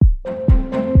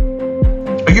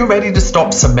you ready to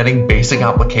stop submitting basic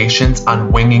applications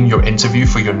and winging your interview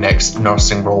for your next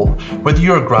nursing role? Whether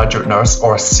you're a graduate nurse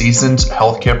or a seasoned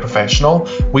healthcare professional,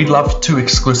 we'd love to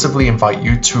exclusively invite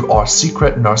you to our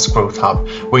secret Nurse Growth Hub,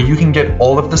 where you can get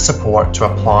all of the support to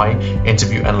apply,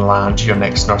 interview, and land your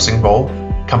next nursing role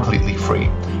completely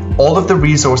free. All of the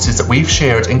resources that we've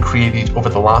shared and created over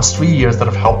the last 3 years that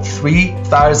have helped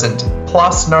 3,000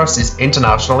 plus nurses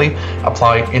internationally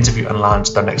apply, interview, and land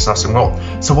their next nursing role.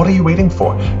 So what are you waiting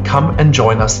for? Come and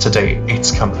join us today.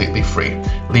 It's completely free.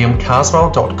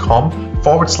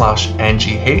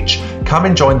 liamcaswell.com/NGH. Come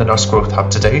and join the Nurse Growth Hub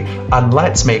today, and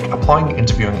let's make applying,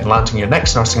 interviewing, and landing your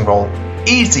next nursing role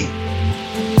easy.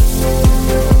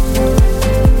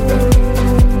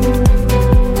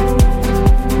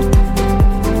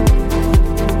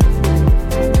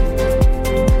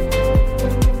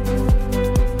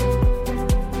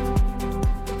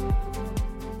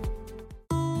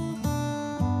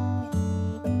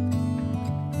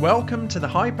 Welcome to the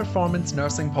High Performance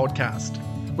Nursing Podcast,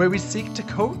 where we seek to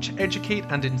coach, educate,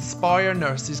 and inspire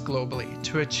nurses globally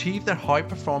to achieve their high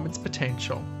performance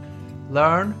potential.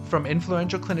 Learn from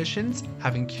influential clinicians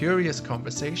having curious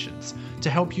conversations to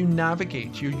help you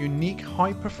navigate your unique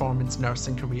high performance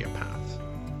nursing career path.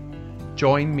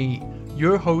 Join me,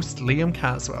 your host Liam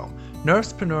Caswell,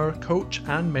 nursepreneur, coach,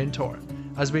 and mentor,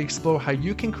 as we explore how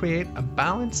you can create a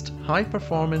balanced, high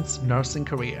performance nursing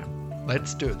career.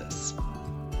 Let's do this.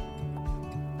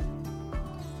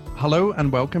 Hello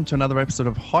and welcome to another episode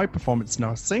of High Performance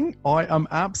Nursing. I am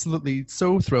absolutely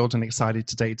so thrilled and excited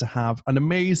today to have an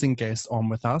amazing guest on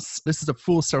with us. This is a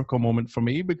full circle moment for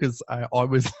me because I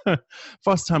was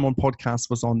first time on podcast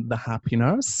was on The Happy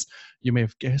Nurse. You may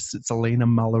have guessed it's Elena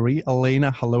Mallory. Elena,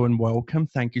 hello and welcome.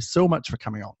 Thank you so much for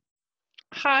coming on.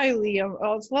 Hi, Liam.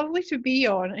 Oh, it's lovely to be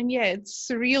on. And yeah, it's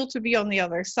surreal to be on the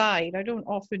other side. I don't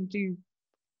often do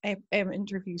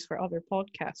interviews for other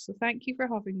podcasts, so thank you for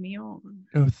having me on.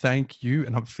 Oh, thank you.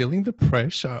 And I'm feeling the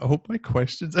pressure. I hope my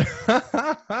questions Don't.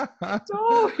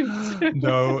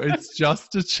 No, it's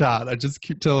just a chat. I just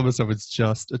keep telling myself it's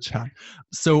just a chat.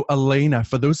 So Elena,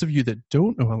 for those of you that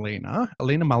don't know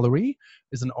Elena Mallory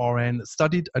is an RN that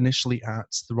studied initially at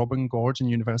the Robin Gordon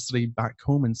University back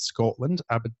home in Scotland,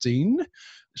 Aberdeen.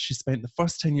 She spent the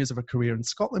first 10 years of her career in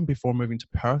Scotland before moving to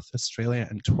Perth, Australia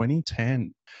in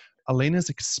 2010. Elena's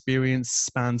experience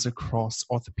spans across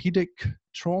orthopedic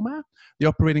trauma, the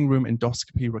operating room,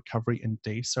 endoscopy, recovery, and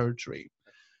day surgery.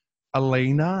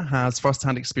 Elena has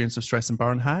first-hand experience of stress and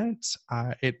burnout.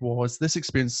 It was this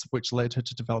experience which led her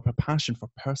to develop a passion for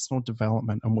personal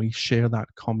development, and we share that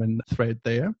common thread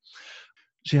there.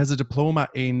 She has a diploma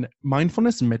in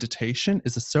mindfulness and meditation,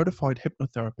 is a certified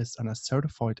hypnotherapist, and a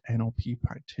certified NLP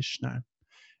practitioner.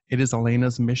 It is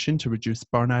Elena's mission to reduce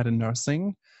burnout in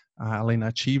nursing. Elena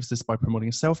achieves this by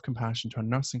promoting self-compassion to her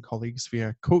nursing colleagues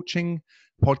via coaching,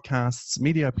 podcasts,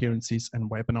 media appearances, and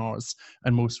webinars,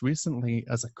 and most recently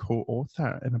as a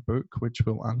co-author in a book which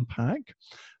we'll unpack.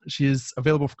 She is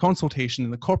available for consultation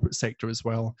in the corporate sector as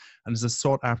well, and is a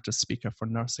sought-after speaker for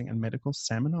nursing and medical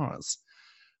seminars.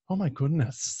 Oh my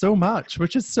goodness, so much,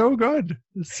 which is so good.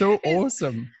 It's so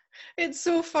awesome. It's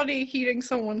so funny hearing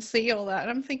someone say all that. And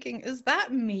I'm thinking, is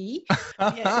that me?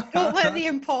 Yeah, don't let the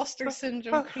imposter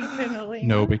syndrome creep in, Elena.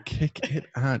 No, we kick it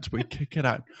out.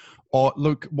 Oh,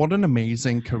 look, what an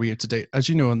amazing career today. As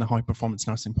you know, on the High Performance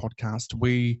Nursing Podcast,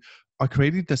 I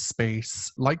created this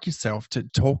space, like yourself, to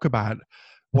talk about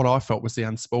what I felt was the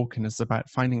unspoken, is about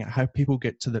finding out how people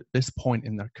get to this point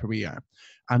in their career,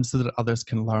 so that others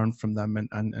can learn from them and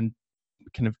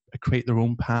kind of create their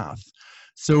own path.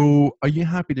 So are you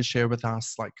happy to share with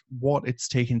us like what it's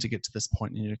taken to get to this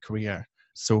point in your career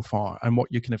so far and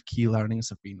what your kind of key learnings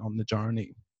have been on the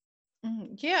journey?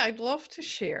 Yeah, I'd love to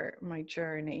share my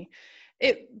journey.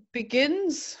 It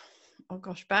begins,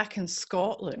 back in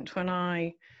Scotland when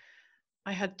I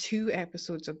had 2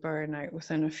 episodes of burnout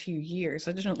within a few years.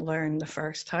 I didn't learn the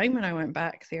first time and I went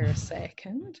back there a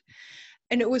second.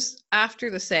 And it was after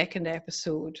the second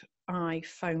episode, I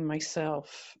found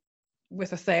myself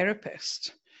with a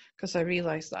therapist because I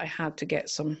realized that I had to get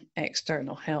some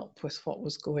external help with what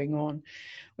was going on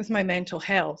with my mental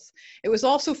health. It was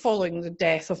also following the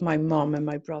death of my mum and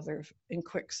my brother in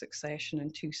quick succession in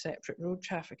 2 separate road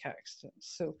traffic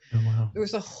accidents. So There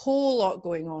was a whole lot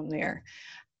going on there.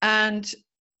 And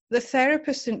the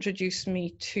therapist introduced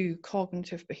me to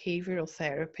cognitive behavioral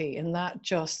therapy, and that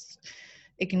just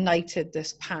ignited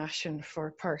this passion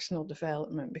for personal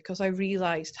development because I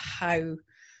realized how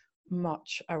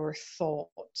much our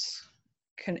thoughts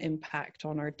can impact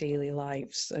on our daily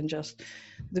lives, and just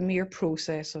the mere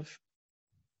process of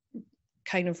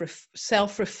kind of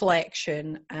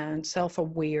self-reflection and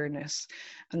self-awareness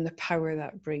and the power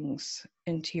that brings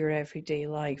into your everyday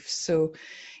life. So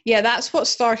yeah, that's what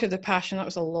started the passion. That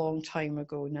was a long time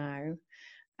ago now.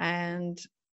 And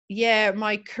yeah,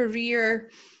 my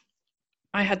career,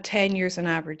 I had 10 years in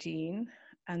Aberdeen,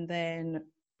 and then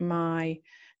my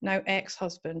now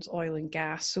ex-husband's oil and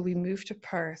gas. So we moved to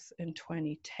Perth in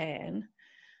 2010.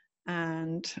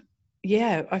 And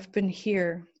yeah, I've been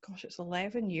here, gosh, it's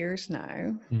 11 years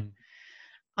now.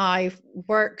 I've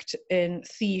worked in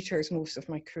theatres most of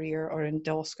my career, or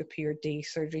endoscopy or day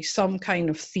surgery, some kind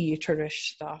of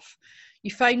theatre-ish stuff.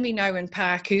 You find me now in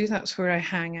Pacu, that's where I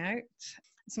hang out.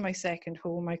 It's my second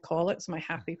home, I call it. It's my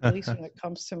happy place when it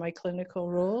comes to my clinical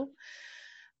role.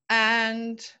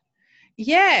 And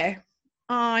yeah,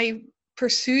 I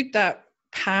pursued that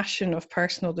passion of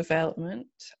personal development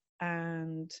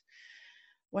and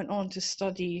went on to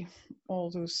study all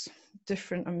those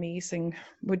different amazing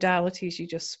modalities you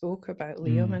just spoke about,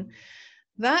 Liam. And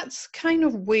that's kind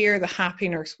of where the Happy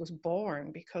Nurse was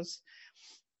born, because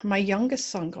my youngest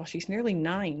son, gosh, he's nearly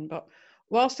 9, but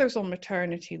whilst I was on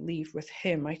maternity leave with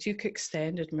him, I took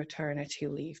extended maternity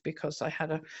leave because I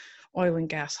had a oil and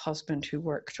gas husband who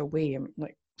worked away, and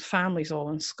like family's all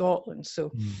in Scotland.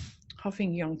 So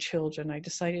having young children, I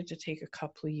decided to take a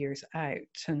couple of years out.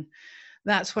 And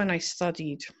that's when I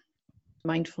studied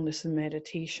mindfulness and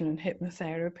meditation and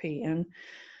hypnotherapy. And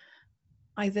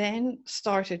I then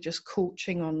started just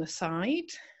coaching on the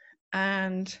side.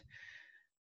 And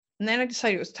then I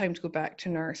decided it was time to go back to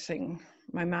nursing.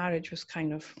 My marriage was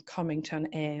kind of coming to an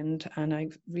end, and I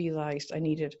realized I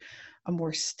needed a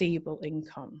more stable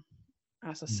income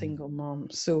as a single mom.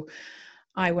 So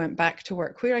I went back to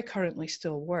work where I currently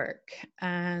still work.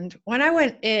 And when I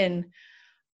went in,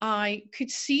 I could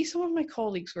see some of my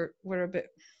colleagues were a bit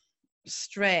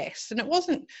stressed. And it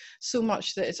wasn't so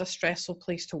much that it's a stressful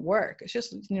place to work. It's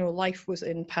just, life was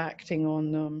impacting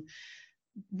on them.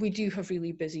 We do have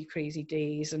really busy, crazy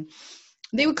days. And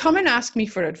they would come and ask me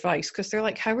for advice because they're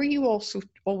like, how are you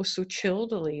always so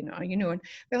chilled, Elena? And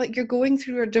they're like, you're going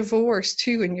through a divorce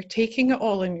too, and you're taking it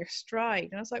all in your stride.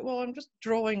 And I was like, well, I'm just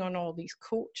drawing on all these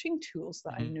coaching tools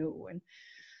that I know. And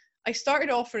I started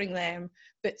offering them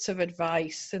bits of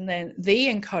advice, and then they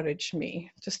encouraged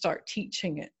me to start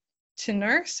teaching it to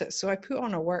nurses. So I put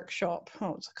on a workshop,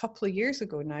 it's a couple of years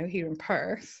ago now, here in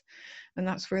Perth, and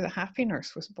that's where the Happy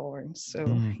Nurse was born. So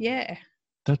yeah.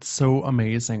 That's so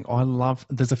amazing.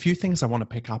 There's a few things I want to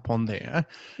pick up on there.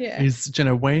 Yeah.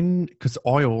 Because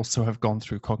I also have gone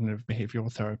through cognitive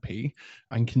behavioral therapy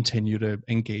and continue to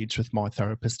engage with my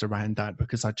therapist around that,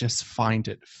 because I just find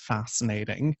it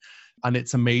fascinating. And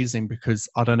it's amazing because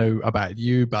I don't know about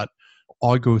you, but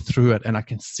I go through it and I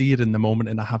can see it in the moment,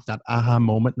 and I have that aha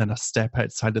moment, and then I step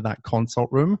outside of that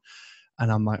consult room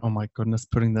and I'm like, oh my goodness,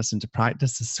 putting this into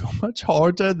practice is so much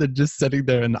harder than just sitting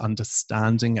there and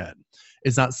understanding it.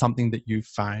 Is that something that you've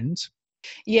found?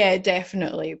 Yeah,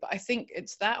 definitely. But I think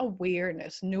it's that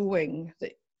awareness, knowing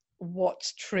that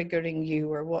what's triggering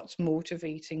you or what's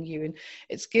motivating you, and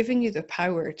it's giving you the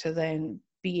power to then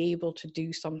be able to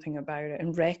do something about it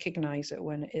and recognize it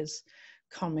when it is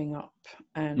coming up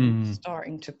and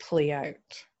starting to play out.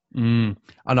 And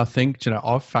I think,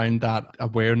 I've found that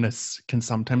awareness can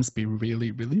sometimes be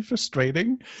really, really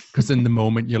frustrating, because in the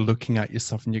moment you're looking at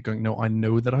yourself and you're going, no, I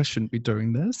know that I shouldn't be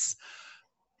doing this,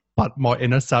 but my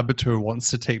inner saboteur wants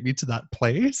to take me to that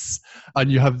place. And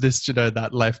you have this,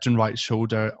 that left and right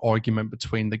shoulder argument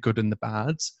between the good and the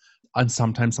bad. And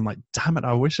sometimes I'm like, damn it,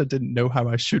 I wish I didn't know how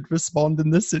I should respond in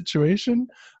this situation.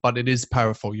 But it is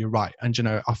powerful. You're right. And,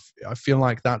 I feel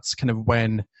like that's kind of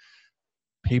when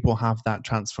people have that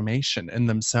transformation in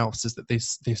themselves, is that they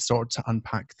start to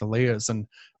unpack the layers. And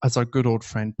as our good old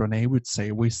friend Brene would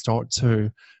say, we start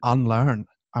to unlearn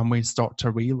and we start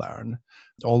to relearn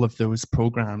all of those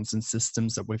programs and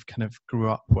systems that we've kind of grew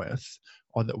up with,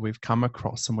 or that we've come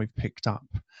across and we've picked up.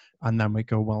 And then we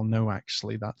go, well, no,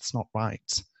 actually, that's not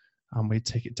right. And we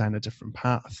take it down a different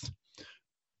path.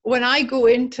 When I go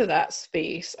into that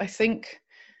space, I think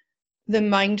the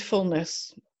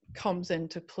mindfulness comes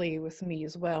into play with me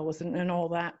as well, and all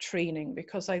that training,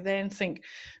 because I then think,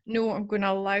 no, I'm going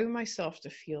to allow myself to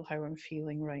feel how I'm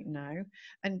feeling right now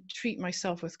and treat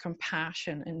myself with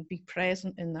compassion and be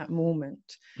present in that moment.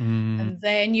 And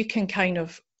then you can kind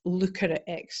of look at it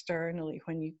externally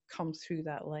when you come through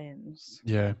that lens.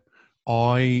 Yeah.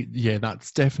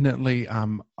 That's definitely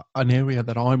an area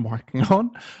that I'm working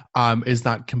on, is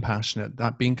that compassionate,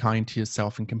 that being kind to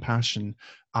yourself and compassion.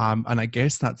 And I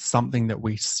guess that's something that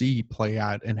we see play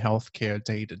out in healthcare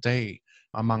day to day.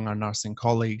 among our nursing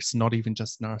colleagues, not even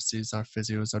just nurses, our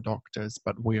physios, our doctors,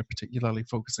 but we're particularly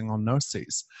focusing on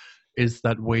nurses, is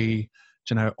that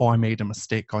oh, I made a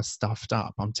mistake, I stuffed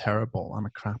up, I'm terrible, I'm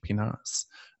a crappy nurse.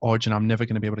 Or, I'm never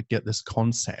going to be able to get this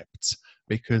concept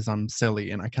because I'm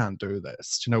silly and I can't do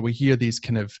this. We hear these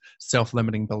kind of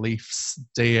self-limiting beliefs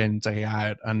day in, day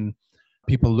out, and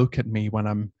people look at me when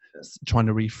I'm trying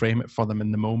to reframe it for them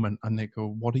in the moment and they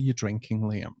go, "What are you drinking,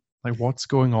 Liam? Like, what's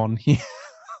going on here?"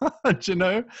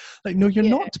 Like, no, you're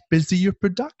not busy, you're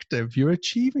productive, you're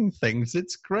achieving things,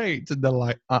 it's great. And they're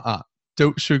like,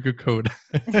 don't sugarcoat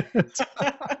it.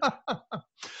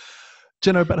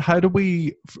 But how do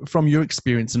we, from your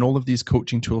experience and all of these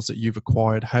coaching tools that you've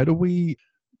acquired, how do we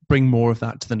bring more of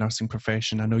that to the nursing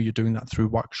profession? I know you're doing that through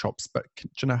workshops, but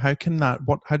how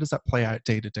does that play out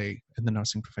day to day in the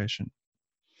nursing profession?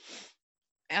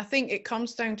 I think it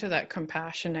comes down to that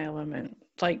compassion element.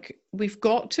 Like, we've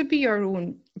got to be our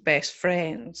own best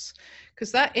friends,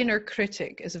 because that inner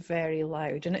critic is very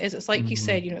loud. And it's like you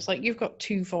said, it's like you've got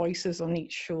two voices on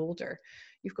each shoulder.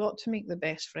 You've got to make the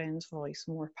best friend's voice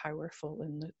more powerful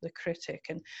than the critic.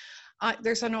 And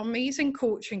there's an amazing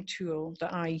coaching tool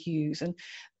that I use. And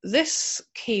this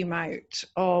came out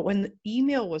when the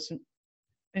email was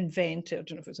invented. I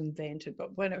don't know if it was invented,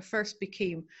 but when it first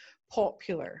became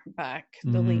popular back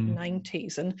the late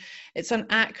 90s. And it's an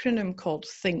acronym called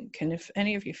THINK. And if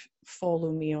any of you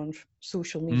follow me on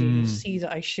social media, you'll see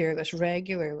that I share this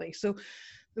regularly. So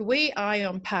the way I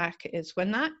unpack it is,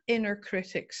 when that inner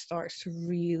critic starts to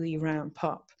really ramp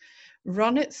up,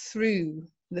 run it through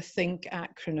the THINK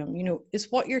acronym. Is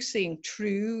what you're saying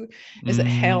true? Is it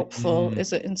helpful?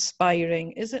 Is it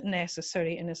inspiring? Is it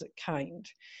necessary? And is it kind?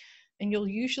 And you'll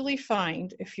usually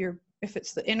find if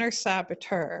it's the inner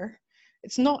saboteur,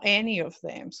 it's not any of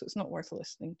them, so it's not worth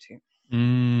listening to.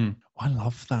 I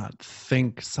love that.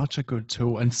 THINK, such a good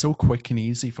tool, and so quick and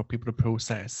easy for people to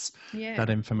process that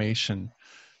information.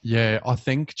 Yeah, I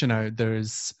think,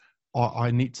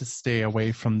 I need to stay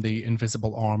away from the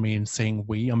invisible army and saying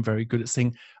we. I'm very good at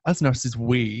saying, as nurses,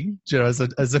 we,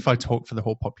 as if I talk for the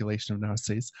whole population of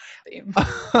nurses.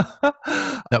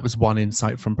 That was one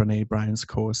insight from Brene Brown's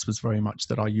course, was very much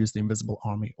that I use the invisible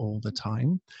army all the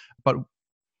time. But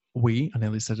I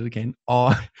nearly said it again,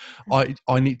 I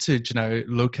need to,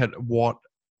 look at what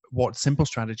simple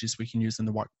strategies we can use in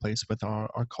the workplace with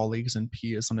our colleagues and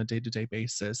peers on a day-to-day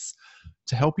basis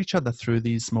to help each other through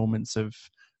these moments of,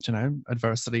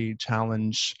 adversity,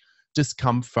 challenge,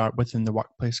 discomfort within the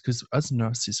workplace. Because as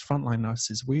nurses, frontline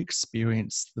nurses, we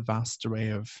experience the vast array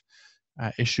of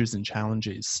issues and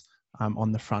challenges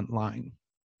on the front line.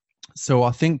 So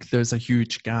I think there's a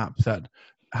huge gap that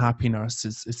Happy Nurse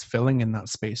is filling in that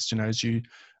space, as you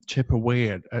chip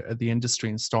away at the industry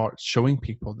and start showing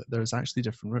people that there's actually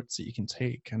different routes that you can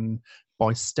take. And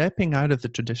by stepping out of the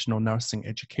traditional nursing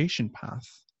education path,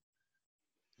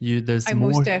 I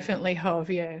most definitely have,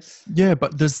 yes. Yeah,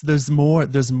 but there's more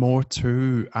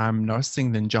to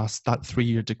nursing than just that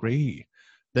 3-year degree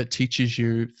that teaches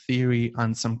you theory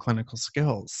and some clinical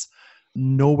skills.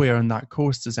 Nowhere in that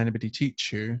course does anybody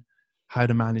teach you how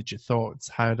to manage your thoughts,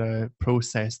 how to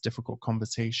process difficult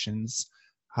conversations,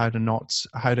 how to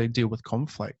deal with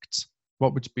conflict.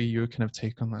 What would be your kind of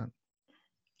take on that?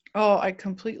 Oh, I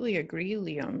completely agree,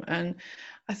 Liam. And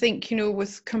I think,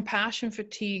 with compassion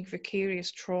fatigue,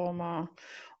 vicarious trauma,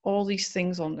 all these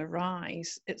things on the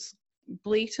rise, it's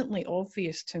blatantly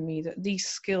obvious to me that these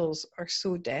skills are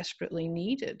so desperately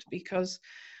needed, because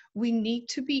we need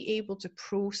to be able to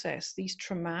process these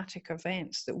traumatic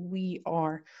events that we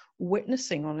are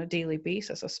witnessing on a daily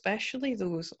basis, especially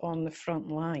those on the front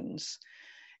lines.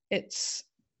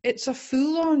 It's a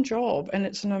full-on job, and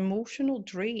it's an emotional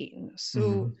drain.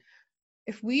 So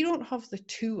if we don't have the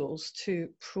tools to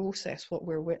process what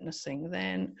we're witnessing,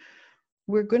 then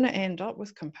we're going to end up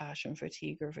with compassion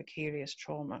fatigue or vicarious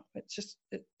trauma. It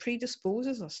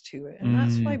predisposes us to it. And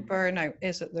that's why burnout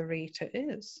is at the rate it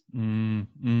is.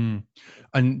 And,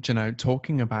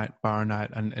 talking about burnout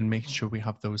and making sure we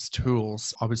have those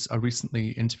tools, I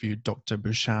recently interviewed Dr.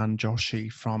 Bhushan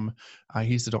Joshi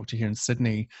he's a doctor here in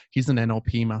Sydney. He's an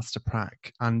NLP master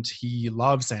prac, and he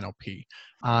loves NLP.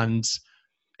 And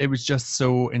it was just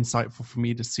so insightful for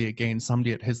me to see, again,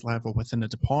 somebody at his level within a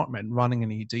department running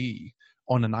an ED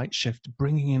on a night shift,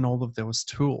 bringing in all of those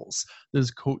tools,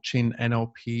 those coaching,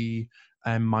 NLP,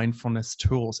 and mindfulness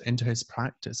tools into his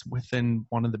practice within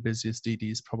one of the busiest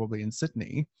EDs probably in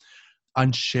Sydney,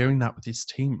 and sharing that with his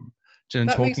team. That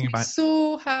talking makes me about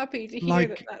so happy to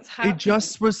hear that's happening. It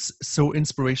just was so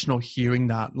inspirational hearing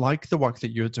that, like the work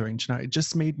that you're doing, it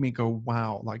just made me go,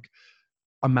 wow,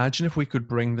 Imagine if we could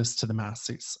bring this to the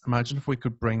masses. Imagine if we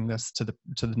could bring this to the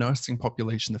nursing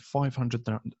population, the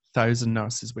 500,000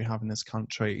 nurses we have in this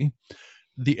country,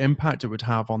 the impact it would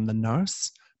have on the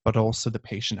nurse, but also the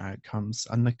patient outcomes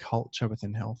and the culture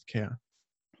within healthcare.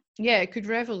 Yeah, it could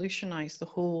revolutionize the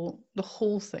whole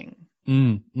thing.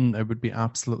 It would be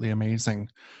absolutely amazing.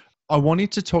 I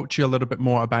wanted to talk to you a little bit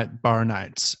more about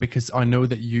burnout, because I know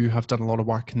that you have done a lot of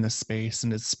work in this space,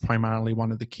 and it's primarily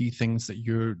one of the key things that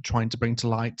you're trying to bring to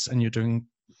light, and you're doing,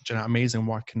 you know, amazing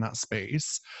work in that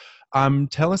space.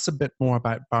 Tell us a bit more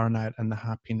about burnout and the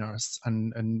happy nurse,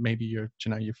 and maybe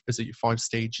is it your 5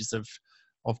 stages of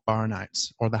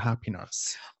burnout or the happy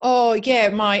nurse? Oh yeah,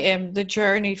 my the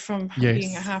journey from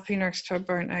being a Yes. happy nurse to a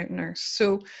burnt out nurse.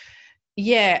 So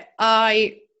yeah,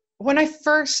 when I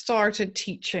first started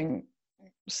teaching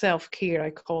self-care,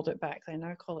 I called it back then,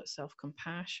 I call it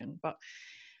self-compassion. But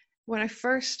when I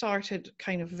first started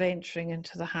kind of venturing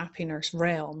into the happy nurse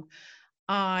realm,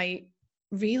 I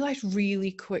realized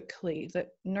really quickly that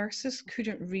nurses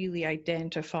couldn't really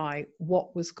identify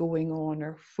what was going on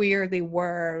or where they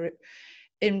were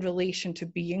in relation to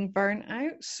being burnt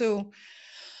out. So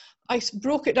I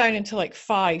broke it down into like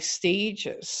 5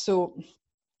 stages. So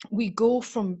we go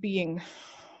from being,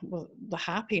 well, the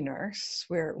happy nurse,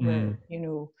 where we're,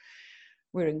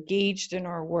 we're engaged in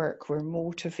our work, we're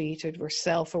motivated, we're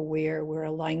self-aware, we're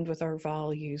aligned with our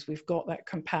values, we've got that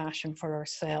compassion for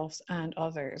ourselves and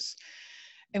others.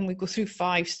 And we go through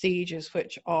 5 stages,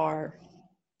 which are,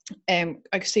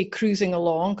 I say cruising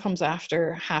along comes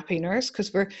after happy nurse,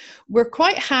 because we're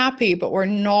quite happy, but we're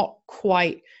not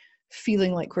quite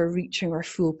feeling like we're reaching our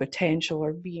full potential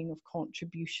or being of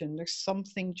contribution.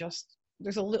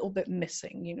 There's a little bit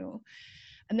missing.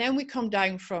 And then we come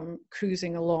down from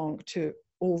cruising along to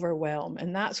overwhelm.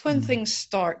 And that's when things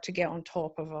start to get on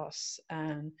top of us.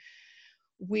 And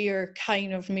we're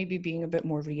kind of maybe being a bit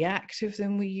more reactive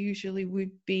than we usually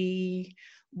would be.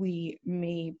 We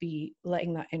may be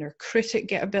letting that inner critic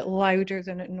get a bit louder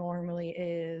than it normally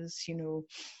is.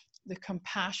 The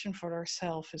compassion for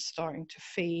ourselves is starting to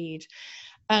fade.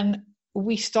 And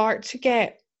we start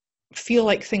to feel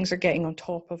like things are getting on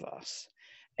top of us.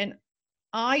 And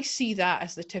I see that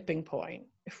as the tipping point.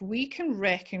 If we can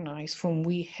recognize when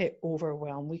we hit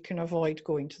overwhelm, we can avoid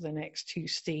going to the next 2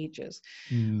 stages.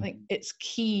 I think it's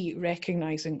key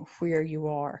recognizing where you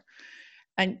are.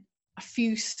 And a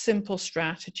few simple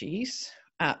strategies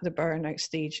at the burnout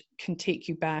stage can take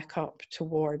you back up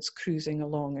towards cruising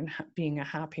along and being a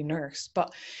happy nurse.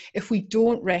 But if we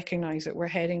don't recognize it, we're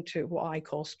heading to what I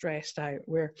call stressed out,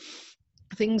 where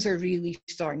things are really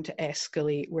starting to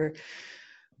escalate.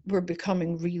 We're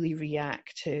becoming really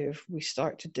reactive. We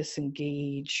start to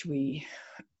disengage.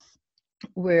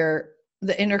 Where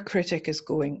the inner critic is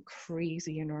going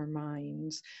crazy in our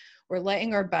minds. We're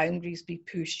letting our boundaries be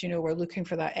pushed. We're looking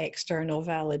for that external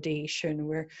validation.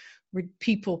 We're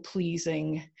people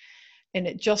pleasing, and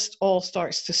it just all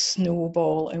starts to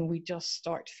snowball, and we just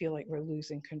start to feel like we're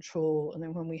losing control. And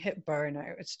then when we hit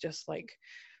burnout, it's just like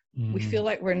we feel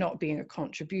like we're not being a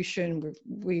contribution.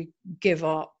 We give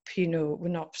up. We're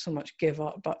not so much give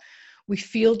up, but we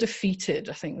feel defeated.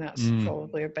 I think that's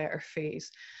probably a better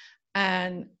phase.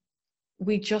 And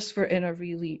we just were in a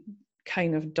really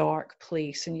kind of dark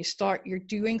place. And you're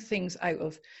doing things out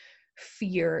of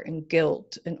fear and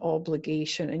guilt and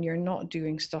obligation, and you're not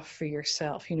doing stuff for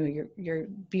yourself. You're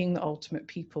being the ultimate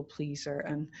people pleaser,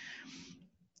 and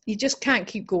you just can't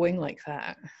keep going like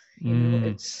that.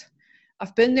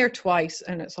 I've been there twice,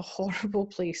 and it's a horrible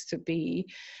place to be.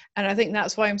 And I think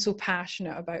that's why I'm so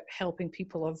passionate about helping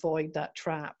people avoid that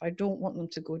trap. I don't want them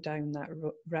to go down that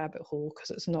rabbit hole, because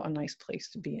it's not a nice place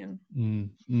to be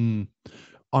in.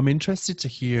 I'm interested to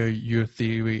hear your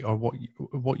theory, or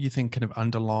what you think kind of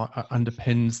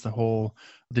underpins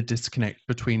the disconnect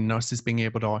between nurses being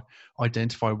able to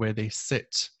identify where they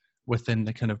sit within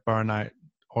the kind of burnout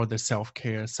or the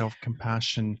self-care,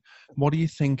 self-compassion. What do you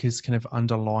think is kind of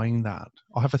underlying that?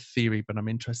 I have a theory, but I'm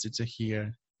interested to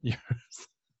hear yours.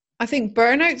 I think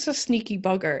burnout's a sneaky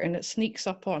bugger, and it sneaks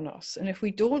up on us. And if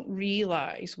we don't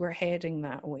realize we're heading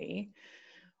that way,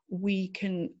 we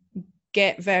can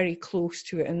get very close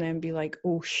to it and then be like,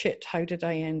 oh shit, how did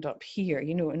I end up here?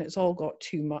 And it's all got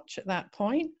too much at that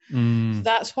point. So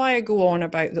that's why I go on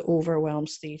about the overwhelm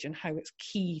stage and how it's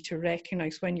key to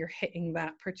recognize when you're hitting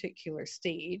that particular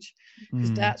stage,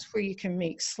 because that's where you can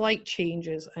make slight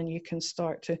changes and you can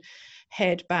start to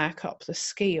head back up the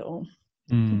scale.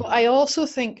 But I also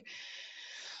think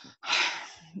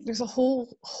there's a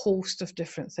whole host of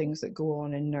different things that go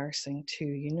on in nursing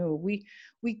too.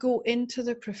 We go into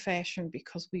the profession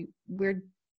because we're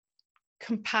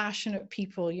compassionate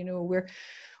people, you know,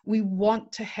 we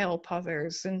want to help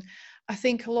others. And I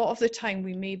think a lot of the time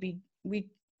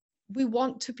we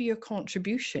want to be a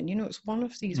contribution. You know, it's one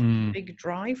of these big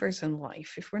drivers in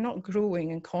life. If we're not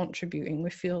growing and contributing, we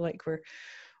feel like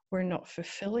we're not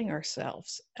fulfilling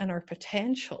ourselves and our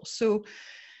potential. So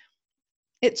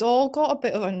it's all got a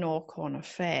bit of a knock-on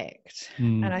effect.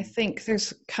 And I think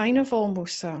there's kind of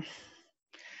almost a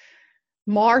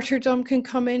martyrdom can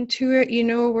come into it, you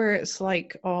know, where it's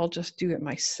like, oh, I'll just do it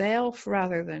myself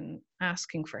rather than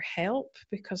asking for help.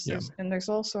 Because there's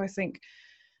also, I think,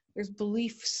 there's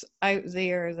beliefs out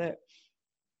there that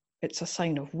it's a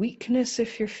sign of weakness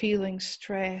if you're feeling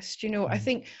stressed. You know, I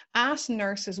think as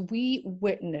nurses, we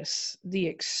witness the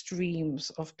extremes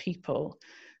of people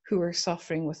who are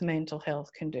suffering with mental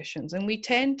health conditions. And we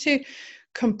tend to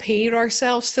compare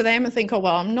ourselves to them and think, oh,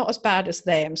 well, I'm not as bad as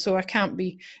them, so I can't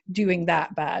be doing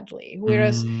that badly.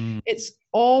 Whereas it's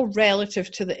all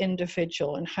relative to the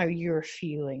individual and how you're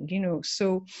feeling, you know.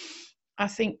 So I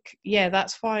think,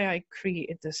 that's why I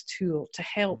created this tool to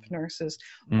help nurses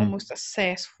almost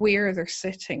assess where they're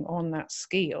sitting on that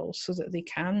scale so that they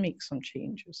can make some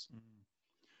changes.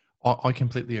 I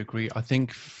completely agree. I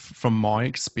think from my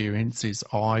experiences,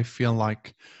 I feel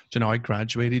like, you know, I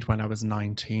graduated when I was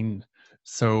 19.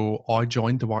 So I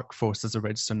joined the workforce as a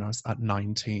registered nurse at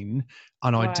 19,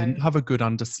 and I didn't have a good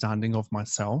understanding of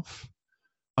myself.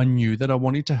 I knew that I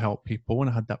wanted to help people and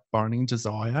I had that burning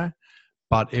desire,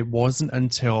 but it wasn't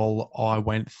until I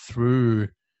went through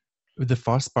the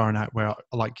first burnout where,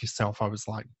 like yourself, I was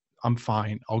like, I'm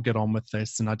fine, I'll get on with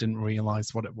this. And I didn't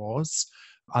realize what it was.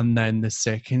 And then the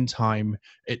second time,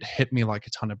 it hit me like a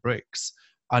ton of bricks.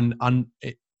 And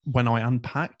when I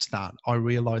unpacked that, I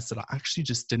realized that I actually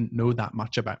just didn't know that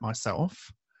much about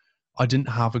myself. I didn't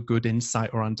have a good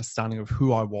insight or understanding of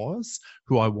who I was,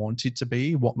 who I wanted to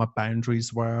be, what my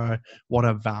boundaries were, what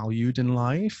I valued in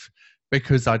life,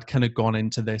 because I'd kind of gone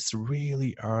into this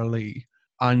really early.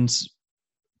 And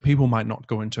people might not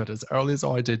go into it as early as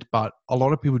I did, but a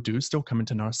lot of people do still come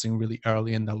into nursing really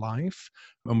early in their life.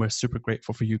 And we're super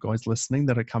grateful for you guys listening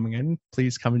that are coming in.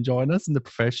 Please come and join us in the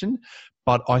profession.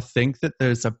 But I think that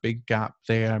there's a big gap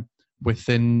there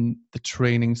within the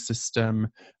training system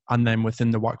and then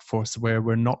within the workforce where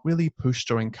we're not really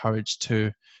pushed or encouraged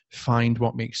to find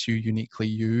what makes you uniquely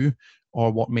you,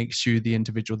 or what makes you the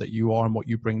individual that you are and what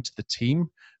you bring to the team.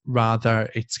 Rather,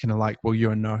 it's kind of like, well,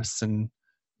 you're a nurse and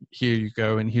here you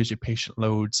go, and here's your patient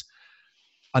loads.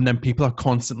 And then people are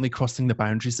constantly crossing the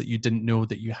boundaries that you didn't know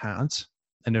that you had.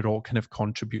 And it all kind of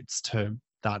contributes to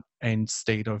that end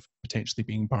state of potentially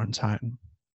being burnt out.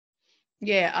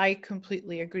 Yeah, I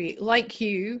completely agree. Like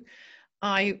you,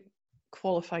 I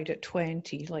qualified at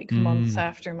 20, like months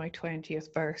after my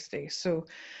 20th birthday. So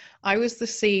I was the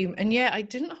same. And I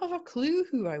didn't have a clue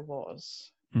who I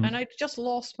was. And I just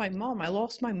lost my mom. I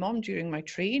lost my mom during my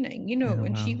training, you know,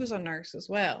 and she was a nurse as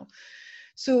well.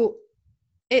 So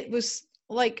it was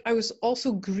like I was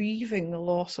also grieving the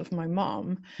loss of my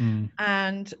mom.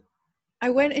 And I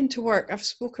went into work. I've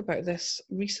spoke about this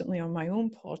recently on my own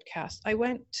podcast. I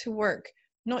went to work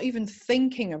not even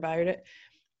thinking about it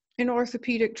in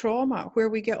orthopedic trauma, where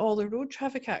we get all the road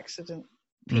traffic accident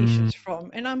patients from.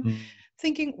 And I'm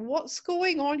thinking, what's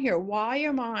going on here? Why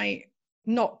am I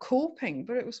not coping?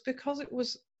 But it was because it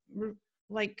was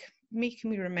like making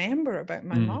me remember about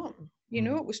my mom. You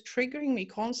know, it was triggering me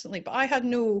constantly, but I had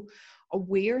no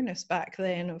awareness back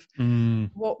then of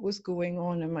what was going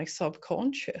on in my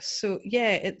subconscious. So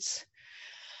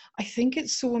I think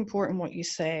it's so important what you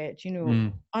said, you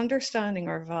know, understanding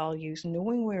our values,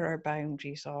 knowing where our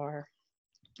boundaries are,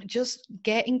 just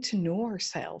getting to know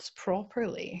ourselves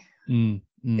properly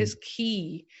is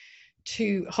key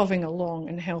to having a long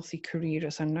and healthy career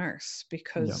as a nurse,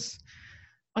 because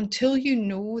until you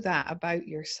know that about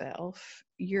yourself,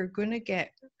 you're going to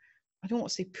get, I don't want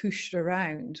to say pushed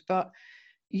around, but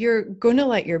you're going to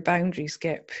let your boundaries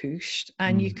get pushed,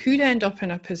 and you could end up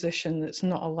in a position that's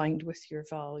not aligned with your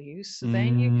values. So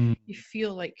then you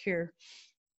feel like you're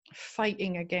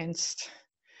fighting against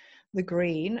the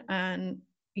grain, and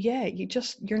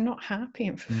you're not happy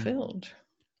and fulfilled.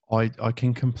 I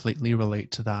can completely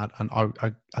relate to that. And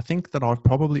I think that I've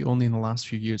probably only in the last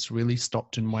few years really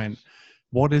stopped and went,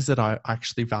 what is it I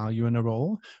actually value in a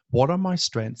role? What are my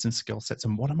strengths and skill sets?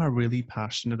 And what am I really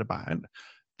passionate about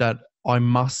that I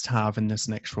must have in this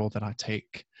next role that I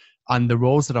take? And the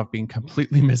roles that I've been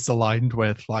completely misaligned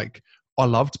with, like I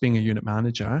loved being a unit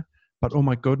manager, But oh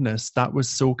my goodness, that was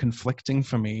so conflicting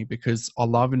for me because I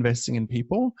love investing in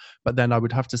people, but then I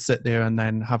would have to sit there and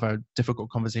then have a difficult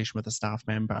conversation with a staff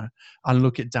member and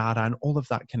look at data and all of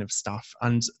that kind of stuff.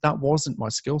 And that wasn't my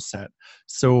skill set.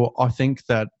 So I think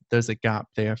that there's a gap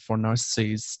there for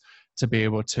nurses to be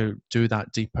able to do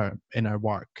that deeper inner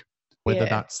work, whether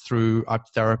that's through a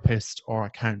therapist or a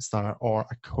counselor or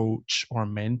a coach or a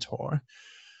mentor.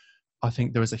 I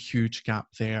think there is a huge gap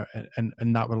there,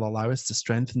 and that will allow us to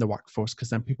strengthen the workforce,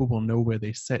 because then people will know where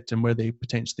they sit and where they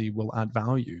potentially will add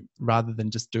value rather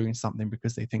than just doing something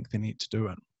because they think they need to do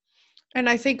it. And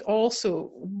I think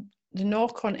also the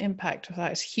knock-on impact of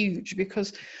that is huge,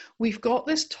 because we've got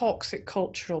this toxic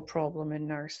cultural problem in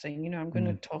nursing. You know, I'm going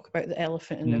to talk about the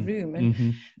elephant in the room,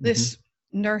 and this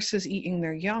nurses eating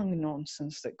their young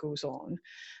nonsense that goes on.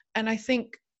 And I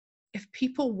think if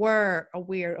people were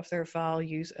aware of their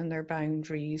values and their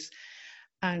boundaries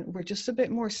and were just a bit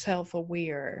more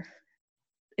self-aware,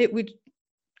 it would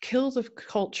kill the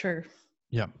culture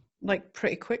like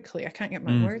pretty quickly. I can't get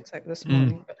my words out this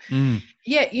morning. But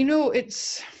yeah, you know,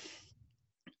 it's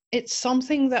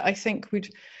something that I think would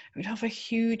have a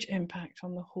huge impact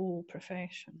on the whole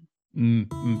profession.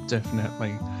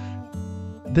 Definitely.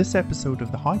 This episode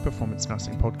of the High Performance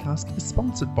Nursing Podcast is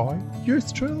sponsored by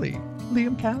yours truly,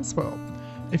 Liam Caswell.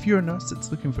 If you're a nurse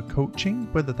that's looking for coaching,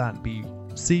 whether that be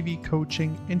CV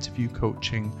coaching, interview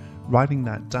coaching, writing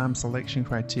that damn selection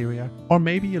criteria, or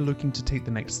maybe you're looking to take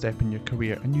the next step in your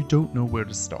career and you don't know where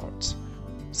to start.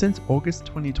 Since August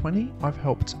 2020, I've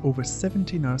helped over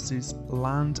 70 nurses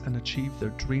land and achieve their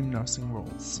dream nursing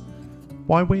roles.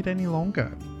 Why wait any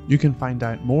longer? You can find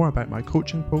out more about my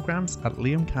coaching programs at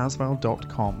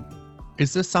liamcaswell.com.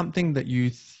 Is there something that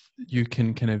you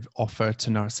can kind of offer to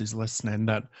nurses listening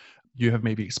that you have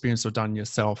maybe experienced or done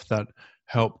yourself that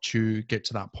helped you get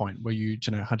to that point where you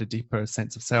had a deeper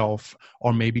sense of self,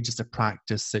 or maybe just a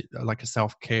practice like a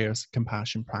self-care,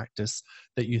 compassion practice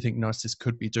that you think nurses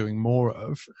could be doing more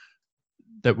of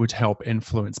that would help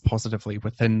influence positively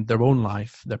within their own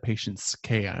life, their patients'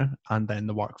 care, and then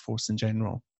the workforce in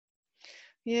general?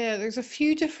 Yeah, there's a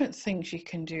few different things you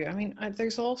can do. I mean,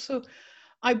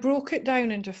 I broke it down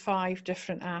into 5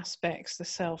 different aspects, the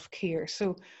self-care.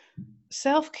 So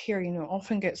self-care, you know,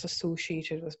 often gets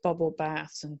associated with bubble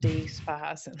baths and day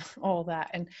spas and all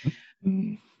that.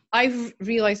 And I've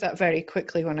realized that very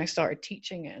quickly when I started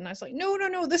teaching it. And I was like,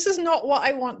 no, this is not what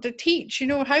I want to teach. You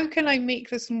know, how can I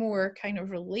make this more kind of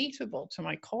relatable to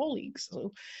my colleagues?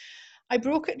 So I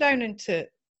broke it down into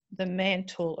the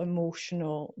mental,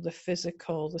 emotional, the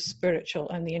physical, the spiritual,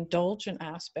 and the indulgent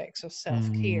aspects of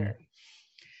self-care.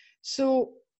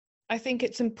 So I think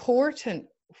it's important,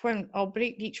 when I'll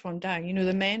break each one down, you know,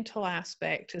 the mental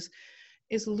aspect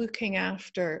is looking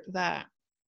after that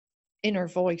inner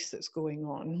voice that's going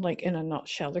on, like in a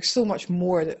nutshell. There's so much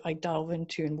more that I delve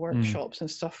into in workshops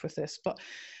and stuff with this, but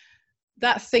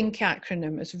that THINK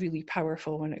acronym is really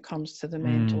powerful when it comes to the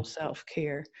mental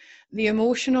self-care. The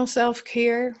emotional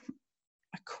self-care,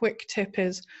 a quick tip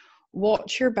is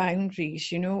watch your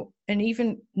boundaries, you know, and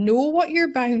even know what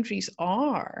your boundaries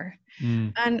are,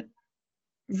 and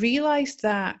realize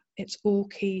that it's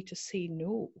okay to say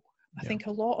no. I think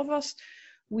a lot of us,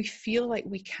 we feel like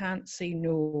we can't say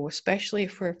no, especially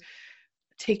if we're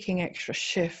taking extra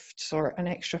shifts or an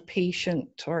extra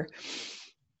patient, or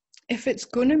if it's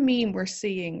going to mean we're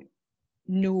saying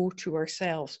no to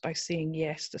ourselves by saying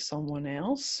yes to someone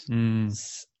else.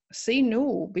 Say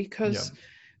no, because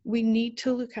we need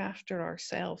to look after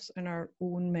ourselves and our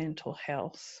own mental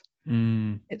health.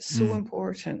 It's so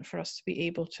important for us to be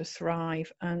able to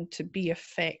thrive and to be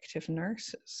effective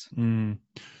nurses.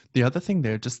 The other thing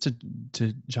there, just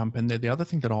to jump in there, the other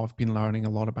thing that I've been learning a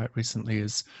lot about recently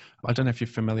is, I don't know if you're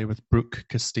familiar with Brooke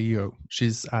Castillo.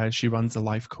 She runs a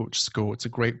life coach school. It's a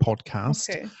great podcast.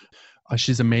 Okay.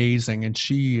 She's amazing, and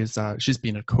she's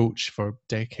been a coach for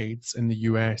decades in the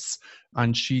US,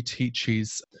 and she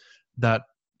teaches that,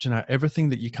 you know, everything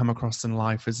that you come across in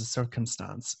life is a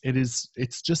circumstance.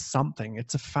 It's just something.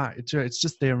 It's a fact. It's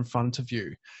just there in front of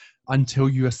you until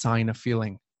you assign a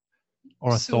feeling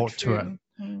or a thought to it.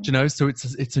 You know, so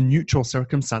it's a neutral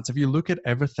circumstance. If you look at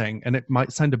everything, and it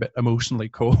might sound a bit emotionally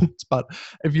cold, but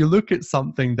if you look at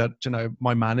something that, you know,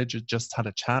 my manager just had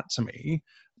a chat to me,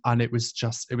 and it was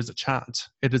a chat.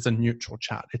 It is a neutral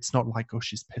chat. It's not like, oh,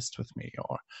 she's pissed with me,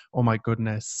 or, oh my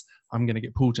goodness, I'm going to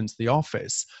get pulled into the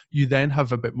office. You then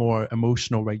have a bit more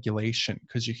emotional regulation,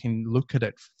 because you can look at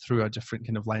it through a different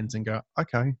kind of lens and go,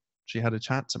 okay, she had a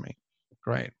chat to me.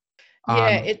 Great.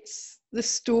 Yeah, it's the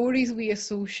stories we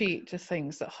associate to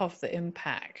things that have the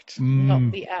impact, not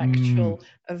Mm, the mm, actual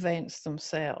events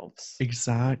themselves.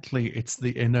 exactly. It's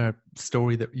the inner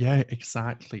story that, yeah,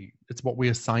 exactly. It's what we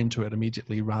assign to it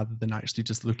immediately rather than actually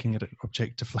just looking at it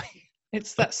objectively.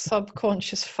 It's that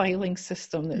subconscious filing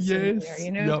system that's in there,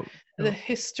 Yes. Yep. the Yep.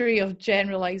 history of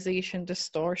generalization,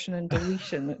 distortion, and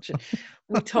deletion, which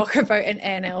we talk about in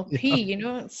NLP.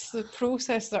 Yeah. It's the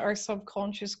process that our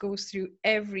subconscious goes through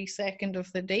every second of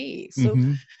the day. So,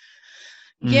 Mm-hmm.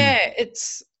 Mm, yeah,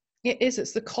 it's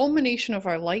the culmination of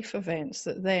our life events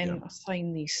that yeah. then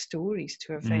assign these stories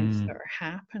to events Mm, that are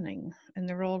happening, and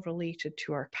they're all related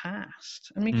to our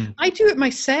past. I mean, mm. I do it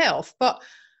myself, but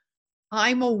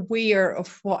I'm aware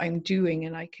of what I'm doing,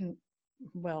 and I can,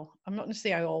 well, I'm not going to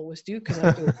say I always do because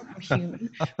I don't, I'm human,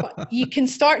 but you can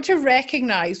start to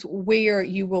recognize where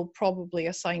you will probably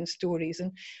assign stories.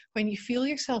 And when you feel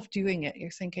yourself doing it, you're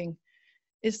thinking,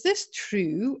 is this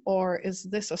true, or is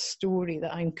this a story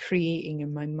that I'm creating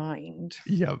in my mind?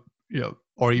 Yep. Yep.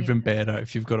 Or Yeah. even better,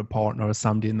 if you've got a partner or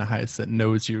somebody in the house that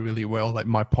knows you really well, like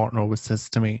my partner always says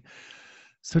to me,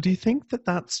 so do you think that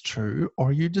that's true? Or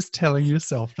are you just telling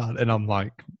yourself that? And I'm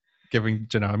like,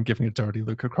 I'm giving a dirty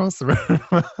look across the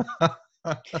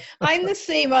room. I'm the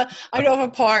same. I don't have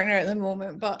a partner at the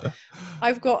moment, but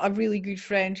I've got a really good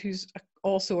friend who's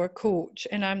also a coach,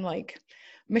 and I'm like,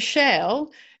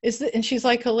 Michelle, and she's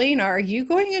like, Elena, are you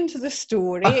going into the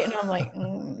story? And I'm like,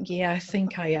 yeah, I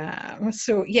think I am.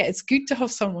 So yeah, it's good to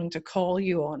have someone to call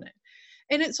you on it.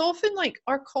 And it's often like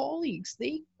our colleagues,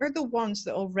 they are the ones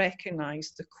that will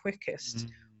recognize the quickest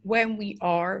when we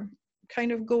are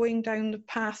kind of going down the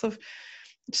path of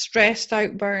stressed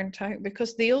out, burnt out,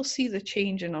 because they'll see the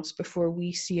change in us before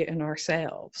we see it in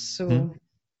ourselves. Mhm. So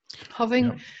having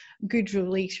Yep. good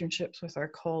relationships with our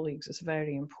colleagues is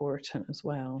very important as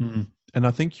well. Mm. And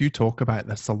I think you talk about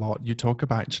this a lot. You talk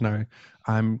about,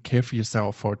 care for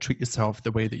yourself or treat yourself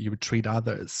the way that you would treat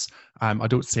others. I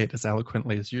don't say it as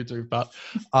eloquently as you do, but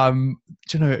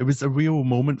it was a real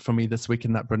moment for me this week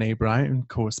in that Brene Brown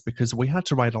course because we had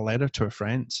to write a letter to a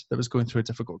friend that was going through a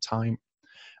difficult time.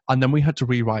 And then we had to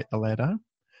rewrite the letter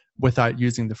without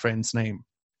using the friend's name.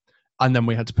 And then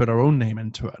we had to put our own name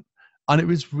into it. And it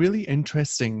was really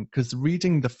interesting because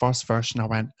reading the first version, I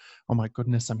went, oh my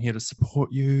goodness, I'm here to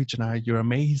support you. You're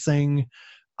amazing.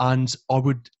 And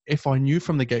if I knew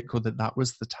from the get-go that that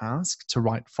was the task to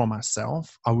write for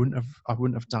myself, I wouldn't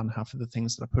have done half of the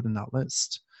things that I put in that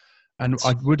list. And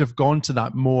I would have gone to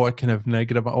that more kind of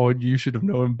negative, oh, you should have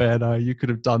known better. You could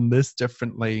have done this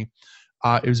differently.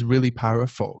 It was really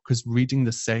powerful because reading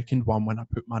the second one, when I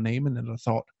put my name in it, I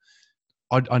thought,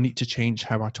 I need to change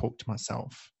how I talk to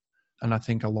myself. And I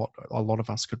think a lot of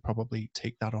us could probably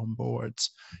take that on board,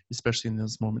 especially in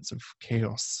those moments of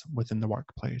chaos within the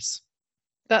workplace.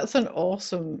 That's an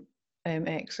awesome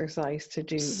exercise to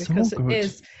do So because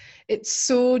good. it's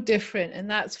so different. And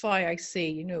that's why I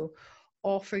say,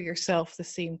 offer yourself the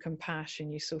same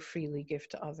compassion you so freely give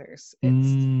to others.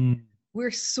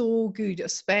 We're so good,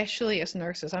 especially as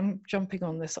nurses. I'm jumping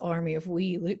on this army of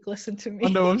we. Luke, listen to Oh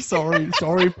me. no, I'm sorry.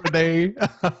 Sorry, Brene.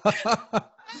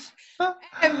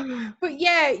 But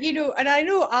yeah, and I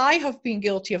know I have been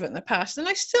guilty of it in the past, and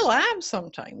I still am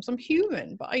sometimes. I'm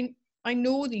human, but I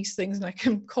know these things and I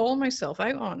can call myself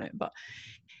out on it. But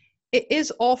it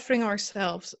is offering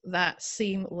ourselves that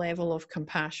same level of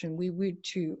compassion we would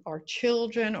to our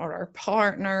children or our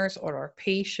partners or our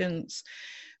patients,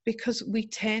 because we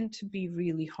tend to be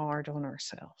really hard on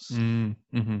ourselves.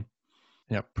 Mm-hmm.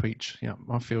 Yeah, preach. Yeah,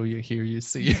 I feel you, hear you,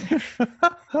 see you.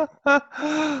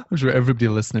 I'm sure everybody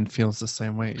listening feels the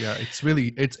same way. Yeah,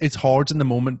 it's hard in the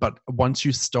moment, but once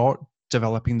you start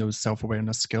developing those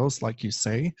self-awareness skills, like you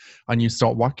say, and you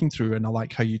start working through, and I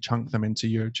like how you chunk them into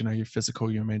your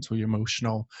physical, your mental, your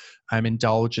emotional,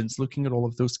 indulgence, looking at all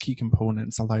of those key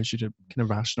components allows you to kind of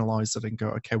rationalize it and go,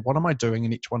 okay, what am I doing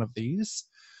in each one of these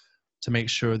to make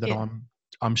sure that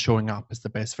I'm showing up as the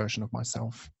best version of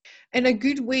myself. And a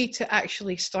good way to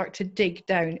actually start to dig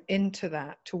down into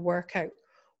that, to work out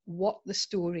what the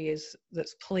story is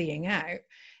that's playing out,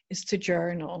 is to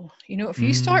journal. If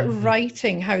you start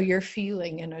writing how you're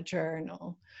feeling in a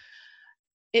journal,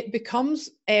 it becomes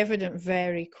evident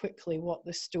very quickly what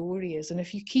the story is. And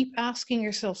if you keep asking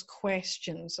yourselves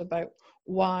questions about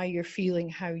why you're feeling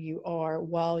how you are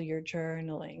while you're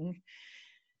journaling,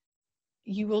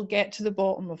 you will get to the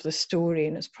bottom of the story,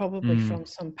 and it's probably from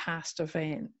some past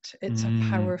event. It's a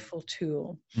powerful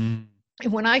tool.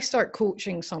 And when I start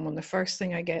coaching someone, the first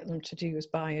thing I get them to do is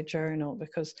buy a journal,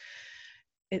 because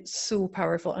it's so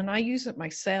powerful. And I use it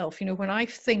myself. When I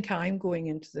think I'm going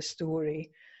into the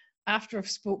story, after I've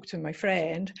spoke to my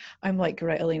friend, I'm like,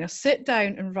 right, Elena, sit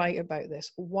down and write about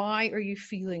this. Why are you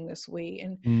feeling this way?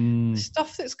 And the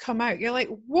stuff that's come out, you're like,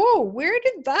 whoa, where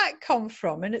did that come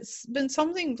from? And it's been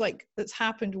something like that's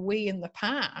happened way in the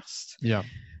past. Yeah.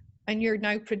 And you're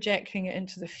now projecting it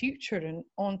into the future and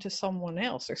onto someone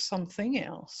else or something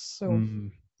else. So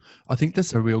I think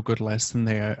there's a real good lesson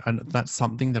there. And that's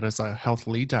something that as a health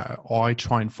leader, I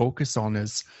try and focus on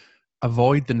is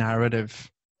avoid the narrative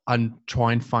and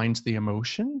try and find the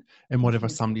emotion in whatever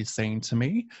somebody's saying to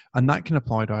me. And that can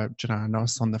apply to a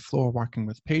nurse on the floor working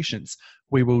with patients.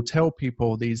 We will tell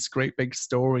people these great big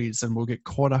stories and we'll get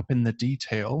caught up in the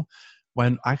detail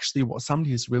when actually what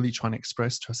somebody is really trying to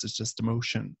express to us is just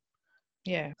emotion.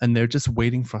 Yeah. And they're just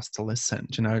waiting for us to listen,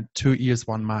 2 ears,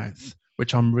 one mouth,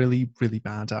 which I'm really, really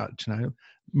bad at,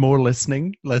 more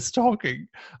listening, less talking.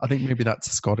 I think maybe that's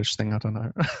a Scottish thing. I don't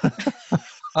know.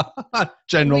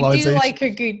 Generalization. We do like a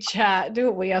good chat,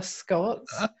 don't we, us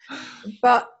Scots?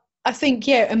 But I think,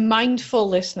 and mindful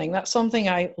listening, that's something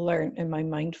I learned in my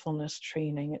mindfulness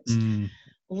training. It's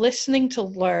listening to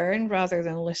learn rather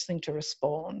than listening to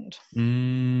respond.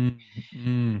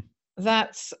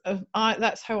 That's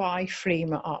how I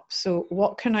frame it up. So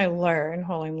what can I learn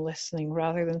while I'm listening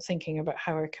rather than thinking about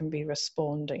how I can be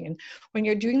responding? And when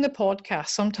you're doing the podcast,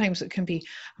 sometimes it can be,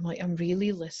 I'm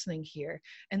really listening here.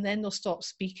 And then they'll stop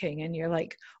speaking and you're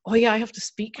like, oh yeah, I have to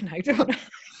speak now, don't I?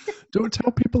 Don't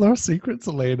tell people our secrets,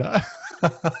 Elena.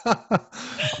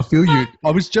 I feel you.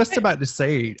 I was just about to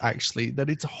say, actually, that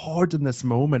it's hard in this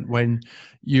moment when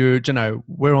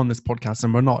we're on this podcast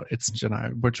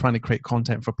and we're trying to create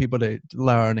content for people to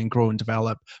learn and grow and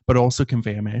develop, but also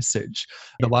convey a message.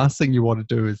 The last thing you want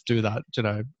to do is do that,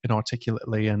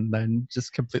 inarticulately and then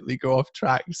just completely go off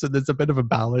track. So there's a bit of a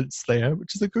balance there,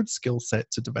 which is a good skill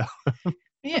set to develop.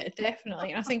 Yeah,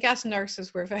 definitely. I think as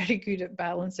nurses, we're very good at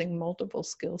balancing multiple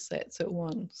skill sets at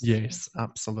once. Yes,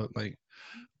 absolutely.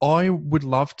 I would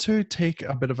love to take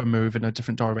a bit of a move in a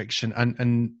different direction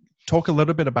and talk a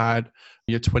little bit about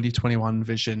your 2021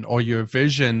 vision or your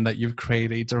vision that you've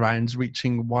created around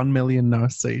reaching 1 million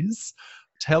nurses.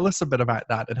 Tell us a bit about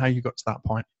that and how you got to that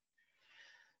point.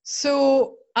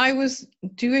 So I was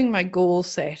doing my goal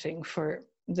setting for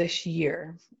this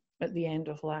year at the end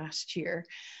of last year.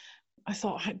 I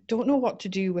thought, I don't know what to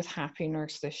do with Happy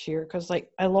Nurse this year because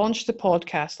I launched the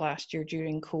podcast last year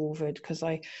during COVID because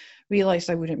I realized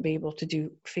I wouldn't be able to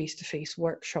do face-to-face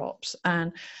workshops.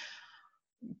 And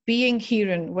being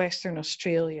here in Western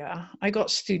Australia, I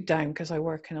got stood down because I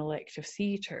work in elective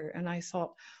theatre. And I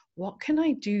thought, what can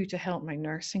I do to help my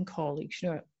nursing colleagues?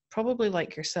 Probably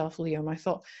like yourself, Liam, I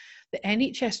thought the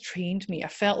NHS trained me. I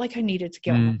felt like I needed to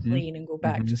get on a plane and go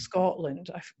back to Scotland.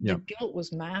 The guilt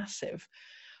was massive.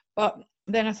 But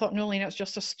then I thought, no, Lena, it's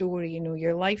just a story.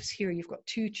 Your life's here. You've got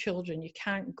 2 children. You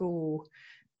can't go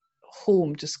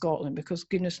home to Scotland because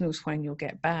goodness knows when you'll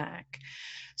get back.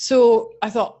 So I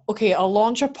thought, okay, I'll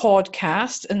launch a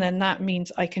podcast, and then that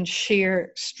means I can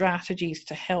share strategies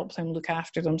to help them look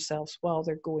after themselves while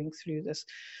they're going through this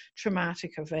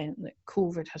traumatic event that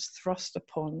COVID has thrust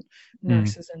upon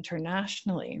nurses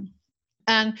internationally.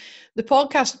 And the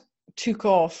podcast took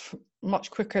off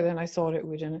much quicker than I thought it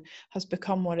would, and it has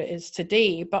become what it is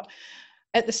today. But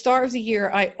at the start of the year,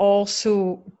 I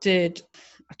also did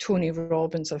a Tony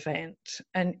Robbins event,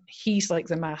 and he's like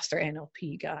the master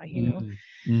NLP guy,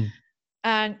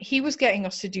 and he was getting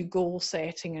us to do goal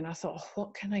setting, and I thought,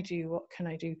 what can I do? What can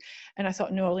I do? And I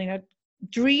thought, no, Elena,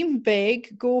 dream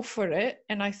big, go for it.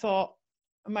 And I thought,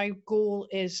 my goal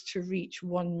is to reach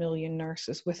 1 million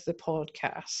nurses with the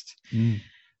podcast,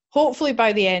 hopefully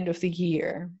by the end of the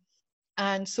year.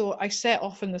 And so I set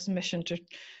off on this mission to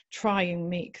try and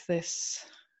make this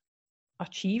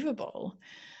achievable.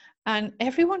 And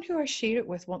everyone who I share it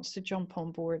with wants to jump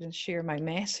on board and share my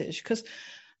message, because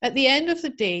at the end of the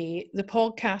day, the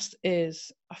podcast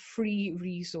is a free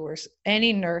resource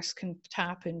any nurse can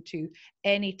tap into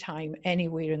anytime,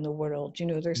 anywhere in the world.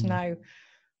 There's now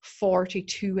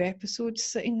 42 episodes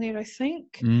sitting there, I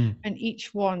think, and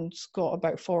each one's got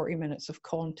about 40 minutes of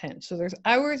content. So there's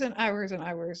hours and hours and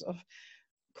hours of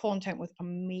content with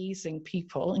amazing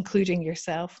people, including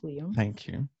yourself, Liam. Thank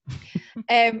you.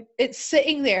 It's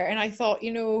sitting there, and I thought,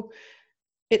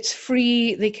 it's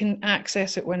free. They can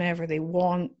access it whenever they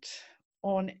want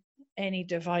on any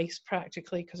device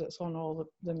practically, because it's on all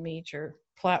the major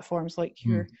platforms like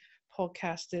your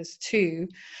podcast is too.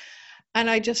 And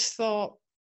I just thought,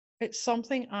 it's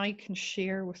something I can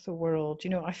share with the world.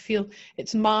 I feel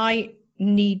it's my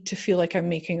need to feel like I'm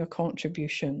making a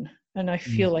contribution, and I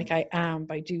feel like I am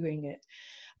by doing it.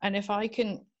 And if I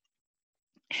can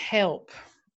help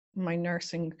my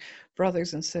nursing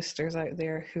brothers and sisters out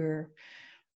there who are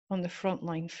on the front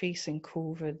line facing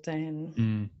COVID,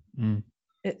 then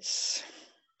it's,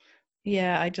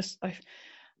 yeah,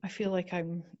 I feel like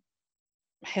I'm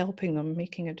helping them,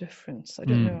 making a difference. I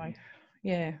don't know.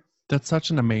 Yeah. That's such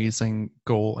an amazing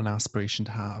goal and aspiration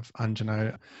to have. And, you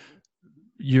know,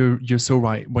 you're so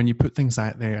right. When you put things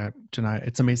out there, you know,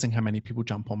 it's amazing how many people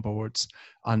jump on boards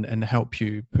and help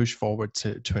you push forward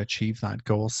to achieve that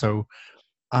goal. So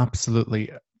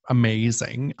absolutely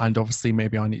amazing. And obviously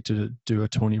maybe I need to do a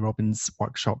Tony Robbins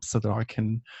workshop so that I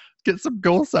can get some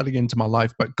goal setting into my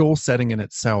life. But goal setting in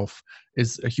itself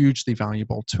is a hugely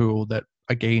valuable tool that,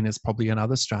 again, is probably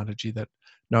another strategy that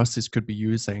nurses could be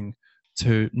using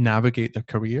to navigate their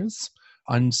careers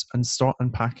and start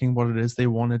unpacking what it is they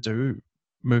want to do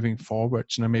moving forward.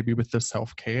 You know, maybe with their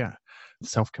self-care,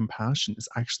 self-compassion is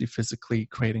actually physically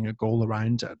creating a goal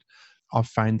around it. I've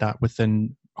found that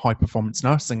within high performance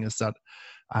nursing is that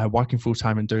working full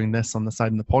time and doing this on the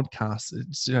side in the podcast,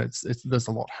 there's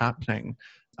a lot happening,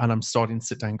 and I'm starting to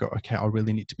sit down and go, okay, I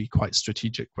really need to be quite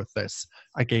strategic with this.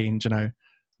 Again, you know,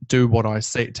 do what I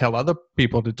tell other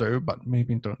people to do, but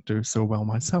maybe don't do so well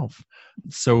myself.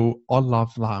 So I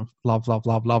love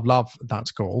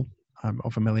that goal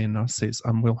of 1 million nurses,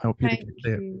 and we'll help you to get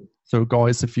there. So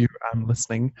guys, if you are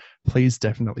listening, please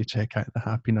definitely check out the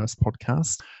Happy Nurse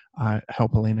podcast.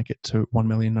 Help Elena get to 1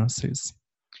 million nurses.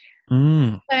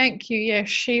 Thank you. Yeah,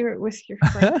 share it with your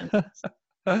friends.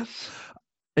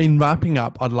 In wrapping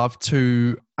up, I'd love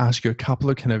to ask you a couple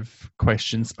of kind of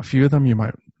questions. A few of them you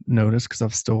might notice because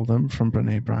I've stole them from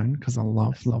Brene Brown, because I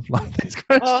love these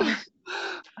questions.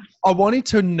 I wanted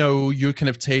to know your kind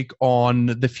of take on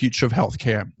the future of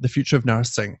healthcare, the future of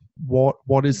nursing.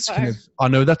 What is kind of, I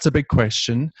know that's a big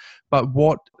question, but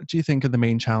what do you think are the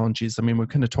main challenges? I mean, we've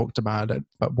kind of talked about it,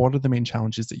 but what are the main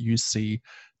challenges that you see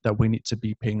that we need to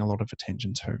be paying a lot of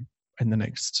attention to in the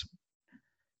next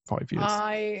 5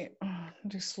 years?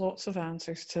 There's lots of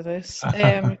answers to this.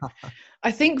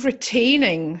 I think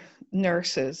retaining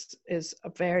nurses is a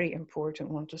very important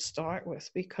one to start with,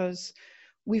 because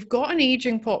we've got an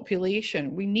aging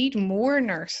population. We need more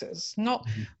nurses.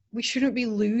 We shouldn't be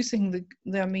losing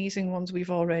the amazing ones we've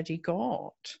already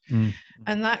got.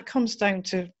 And that comes down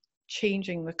to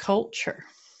changing the culture.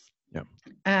 Yeah.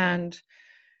 And,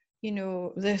 you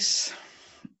know,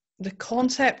 the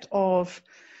concept of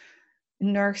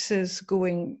nurses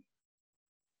going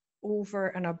over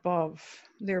and above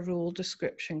their role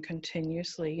description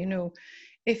continuously. You know,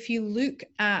 if you look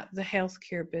at the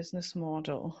healthcare business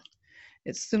model,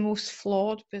 it's the most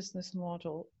flawed business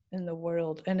model in the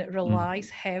world, and it relies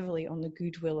heavily on the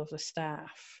goodwill of the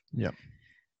staff. Yeah.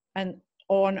 And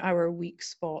on our weak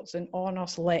spots and on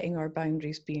us letting our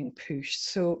boundaries being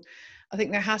pushed. So I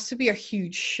think there has to be a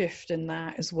huge shift in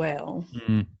that as well,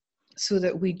 so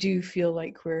that we do feel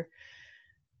like we're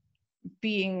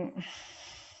being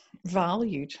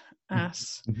valued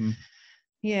as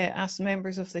as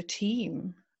members of the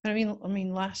team. I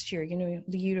mean, last year, you know,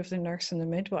 the year of the nurse and the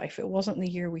midwife, it wasn't the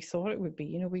year we thought it would be.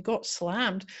 You know, we got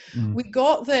slammed. We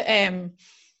got the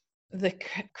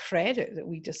credit that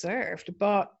we deserved,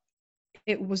 but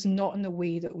it was not in the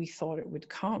way that we thought it would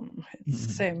come.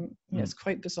 It's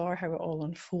quite bizarre how it all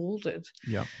unfolded.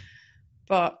 Yeah.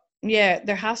 But yeah,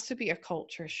 there has to be a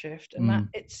culture shift, and that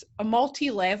it's a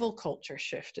multi-level culture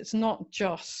shift. It's not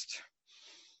just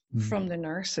from the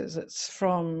nurses, it's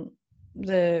from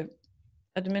the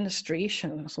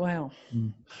administration as well.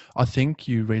 I think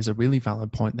you raise a really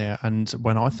valid point there. And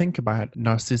when I think about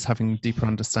nurses having deeper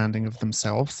understanding of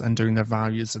themselves and doing their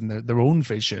values and their own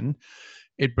vision,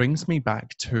 it brings me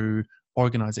back to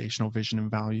organizational vision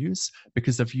and values,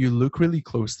 because if you look really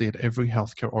closely at every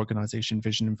healthcare organization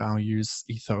vision and values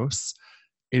ethos,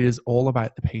 it is all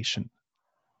about the patient.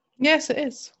 Yes, it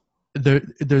is.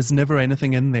 There's never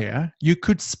anything in there. You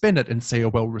could spin it and say, oh,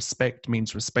 well, respect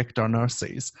means respect our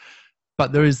nurses,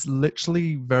 but there is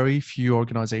literally very few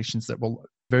organizations that will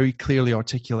very clearly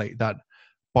articulate that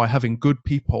by having good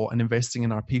people and investing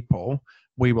in our people,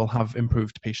 we will have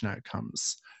improved patient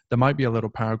outcomes. There might be a little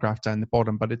paragraph down the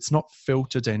bottom, but it's not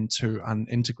filtered into and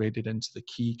integrated into the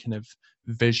key kind of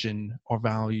vision or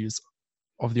values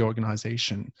of the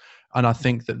organization. And I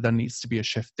think that there needs to be a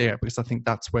shift there, because I think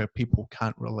that's where people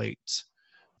can't relate.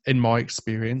 In my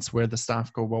experience, where the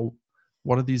staff go, well,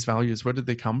 what are these values? Where did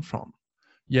they come from?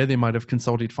 Yeah, they might have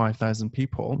consulted 5,000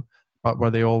 people, but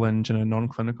were they all in, you know,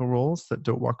 non-clinical roles that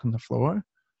don't work on the floor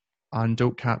and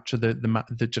don't capture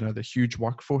the huge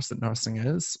workforce that nursing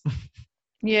is?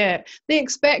 Yeah, they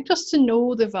expect us to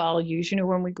know the values, you know,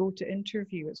 when we go to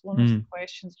interview. It's one of the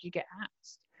questions you get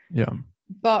asked. Yeah.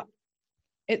 But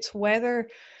it's whether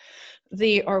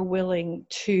they are willing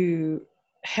to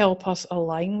help us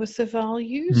align with the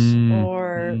values,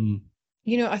 or,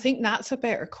 I think that's a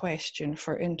better question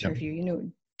for interview. Yep.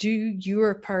 Do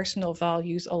your personal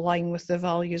values align with the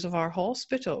values of our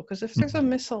hospital? Because if there's a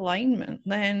misalignment,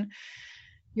 then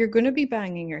you're going to be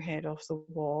banging your head off the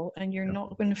wall, and you're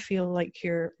not going to feel like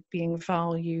you're being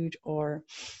valued or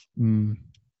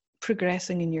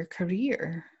progressing in your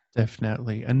career.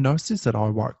 Definitely. And nurses that I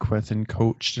work with and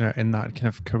coach in that kind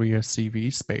of career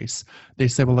CV space, they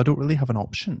say, well, I don't really have an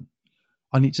option.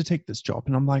 I need to take this job.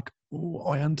 And I'm like, oh,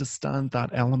 I understand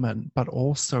that element, but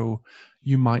also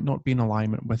you might not be in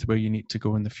alignment with where you need to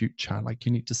go in the future. Like,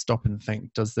 you need to stop and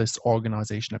think, does this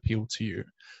organization appeal to you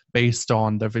based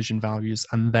on their vision, values,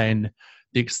 and then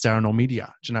the external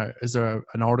media? Is there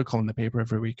an article in the paper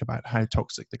every week about how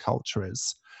toxic the culture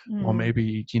is? Or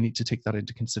maybe you need to take that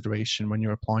into consideration when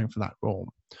you're applying for that role.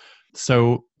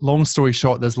 So long story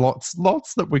short, there's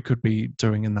lots that we could be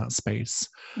doing in that space.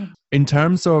 In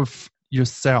terms of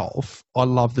yourself, I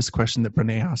love this question that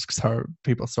Brene asks her.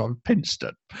 People sort of pinched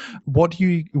it. What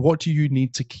do you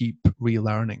need to keep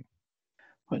relearning?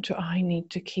 What do I need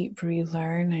to keep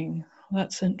relearning?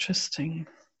 That's interesting.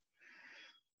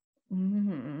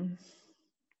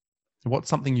 What's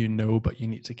something you know but you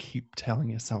need to keep telling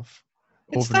yourself?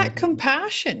 It's that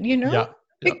compassion, Yeah.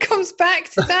 It comes back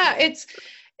to that.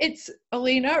 It's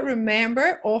Elena,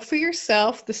 remember, offer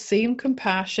yourself the same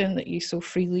compassion that you so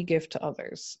freely give to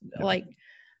others. Yeah. Like,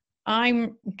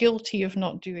 I'm guilty of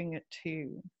not doing it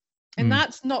too. And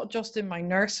that's not just in my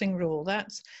nursing role.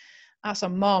 That's as a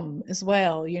mum as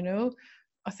well,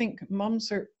 I think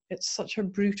it's such a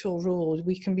brutal role.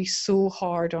 We can be so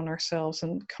hard on ourselves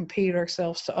and compare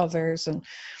ourselves to others. And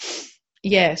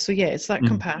it's that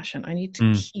compassion. I need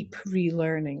to keep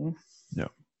relearning. Yeah.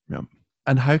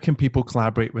 And how can people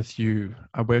collaborate with you?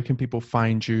 Where can people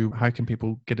find you? How can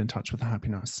people get in touch with Happy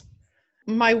Nurse?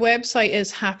 My website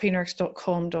is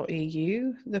happynurse.com.au.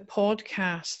 The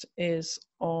podcast is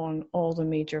on all the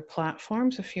major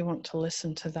platforms if you want to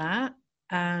listen to that.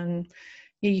 And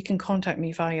you can contact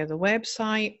me via the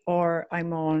website, or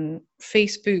I'm on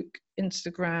Facebook,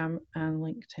 Instagram, and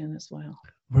LinkedIn as well.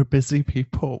 We're busy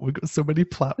people. We've got so many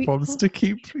platforms to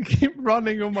keep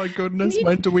running. Oh my goodness,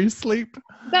 when do we sleep?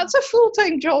 That's a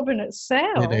full-time job in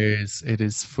itself. It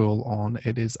is full on.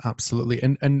 It is absolutely.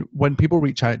 And when people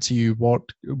reach out to you, what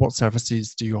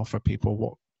services do you offer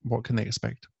people? What can they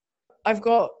expect? I've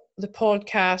got the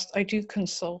podcast. I do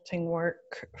consulting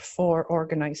work for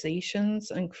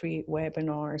organizations and create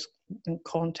webinars and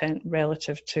content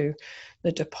relative to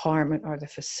the department or the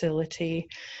facility.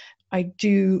 I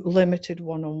do limited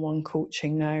one-on-one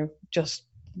coaching now, just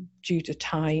due to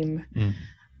time.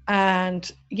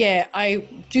 And I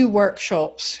do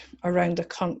workshops around the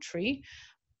country.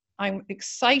 I'm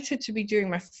excited to be doing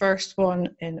my first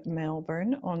one in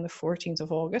Melbourne on the 14th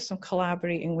of August. I'm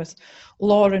collaborating with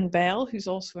Lauren Bell, who's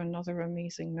also another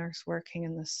amazing nurse working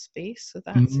in this space. So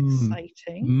that's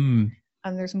exciting.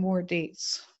 And there's more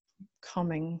dates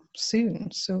coming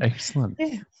soon. So excellent.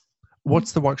 Yeah.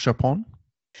 What's the workshop on?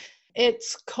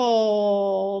 It's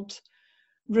called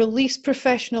Release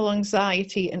Professional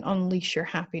Anxiety and Unleash Your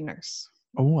Happy Nurse.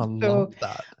 Oh, I love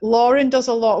that. Lauren does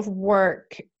a lot of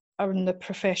work in the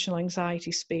professional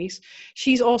anxiety space.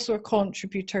 She's also a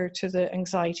contributor to the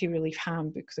Anxiety Relief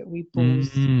Handbook that we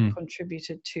both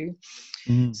contributed to.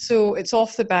 So it's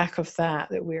off the back of that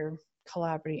we're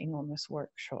collaborating on this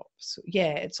workshop. So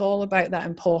it's all about that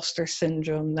imposter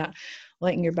syndrome, that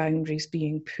letting your boundaries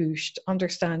being pushed,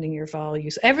 understanding your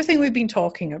values, everything we've been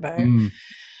talking about.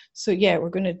 So we're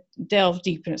going to delve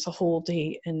deep, and it's a whole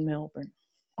day in Melbourne.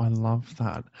 I love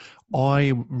that.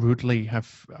 I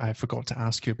forgot to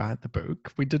ask you about the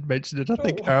book. We did mention it, I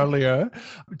think, earlier.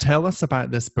 Tell us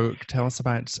about this book. Tell us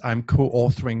about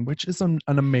co-authoring, which is an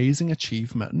amazing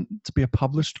achievement to be a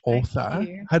published author.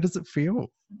 How does it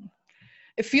feel?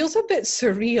 It feels a bit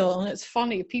surreal, and it's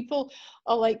funny. People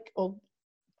are like,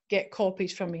 get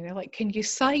copies from me, and they're like, can you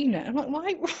sign it? I'm like,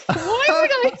 why would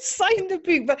I sign the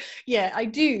book? But I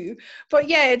do. But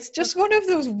it's just one of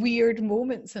those weird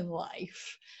moments in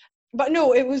life. But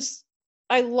no,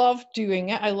 I loved doing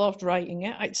it. I loved writing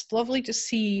it. It's lovely to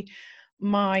see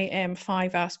my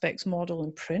 5 aspects model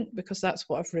in print, because that's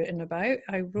what I've written about.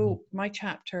 I wrote, my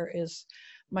chapter is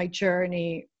my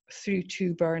journey through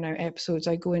 2 burnout episodes.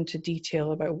 I go into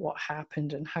detail about what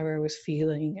happened and how I was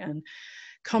feeling and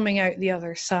coming out the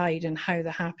other side, and how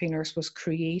the Happy Nurse was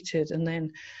created. And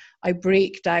then I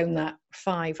break down that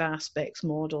 5 aspects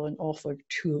model and offer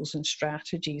tools and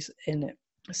strategies in it.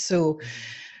 So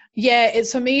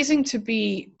it's amazing to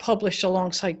be published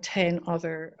alongside 10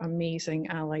 other amazing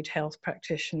allied health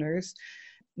practitioners.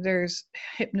 there's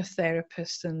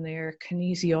hypnotherapists in there,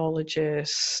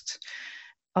 kinesiologists,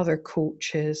 other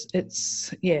coaches.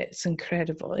 It's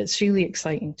incredible. It's really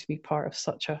exciting to be part of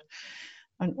such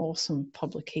an awesome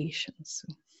publication. So.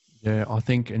 Yeah, I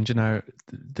think, and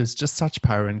there's just such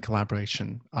power in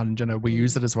collaboration. And, we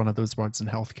use it as one of those words in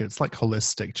healthcare. It's like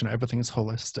holistic, everything's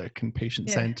holistic and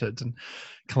patient-centered, and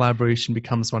collaboration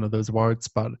becomes one of those words.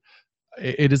 But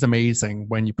it is amazing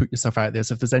when you put yourself out there.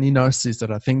 So if there's any nurses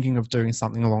that are thinking of doing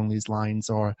something along these lines,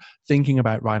 or thinking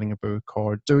about writing a book,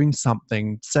 or doing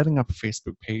something, setting up a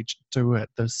Facebook page, do it.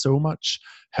 There's so much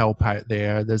help out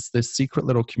there. There's this secret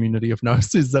little community of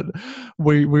nurses that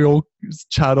we all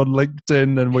chat on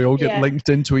LinkedIn, and we all get linked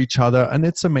into each other, and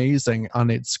it's amazing. And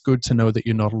it's good to know that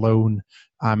you're not alone,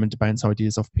 and to bounce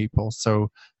ideas off people. So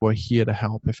we're here to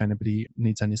help if anybody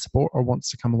needs any support or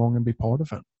wants to come along and be part of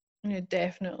it. Yeah,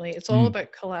 definitely. It's all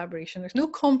about collaboration. There's no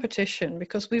competition,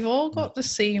 because we've all got the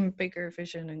same bigger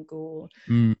vision and goal,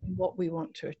 what we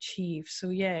want to achieve. So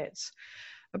it's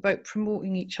about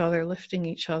promoting each other, lifting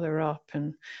each other up.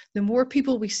 And the more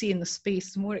people we see in the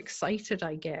space, the more excited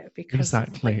I get, because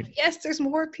exactly. Yes, there's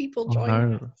more people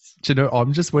joining us. Do you know,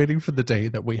 I'm just waiting for the day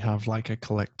that we have like a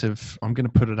collective, I'm going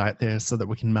to put it out there so that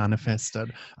we can manifest it,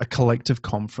 a collective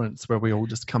conference where we all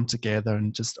just come together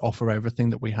and just offer everything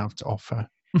that we have to offer.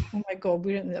 Oh my God,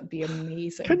 wouldn't that be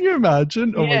amazing? Can you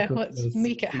imagine? Yeah, let's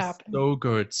make it happen. So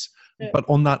good. Yeah. But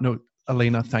on that note,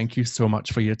 Elena, thank you so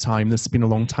much for your time. This has been a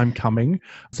long time coming.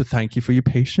 So thank you for your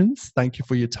patience. Thank you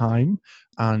for your time.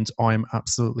 And I'm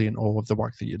absolutely in awe of the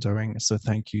work that you're doing. So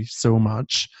thank you so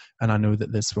much. And I know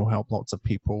that this will help lots of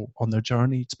people on their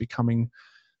journey to becoming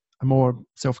a more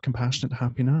self-compassionate,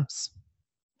 happy nurse.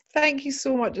 Thank you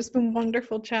so much. It's been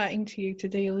wonderful chatting to you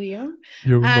today, Liam.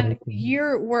 You're welcome.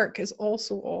 Your work is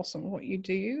also awesome, what you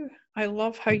do. I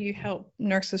love how you help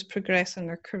nurses progress in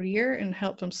their career and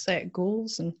help them set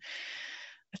goals and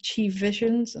achieve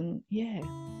visions. And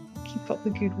keep up the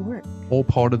good work. All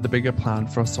part of the bigger plan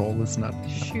for us all, isn't it?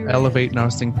 Sure. Elevate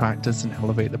nursing practice and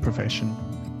elevate the profession.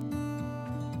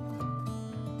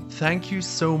 Thank you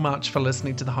so much for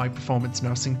listening to the High Performance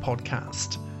Nursing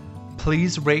Podcast.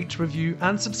 Please rate, review,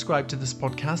 and subscribe to this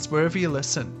podcast wherever you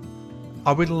listen.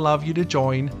 I would love you to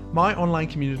join my online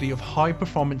community of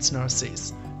high-performance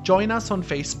nurses. Join us on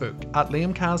Facebook at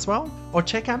Liam Caswell, or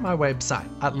check out my website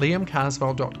at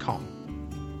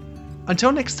liamcaswell.com.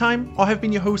 Until next time, I have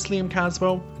been your host, Liam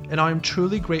Caswell, and I am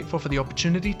truly grateful for the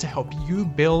opportunity to help you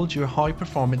build your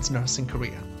high-performance nursing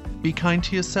career. Be kind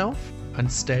to yourself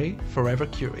and stay forever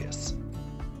curious.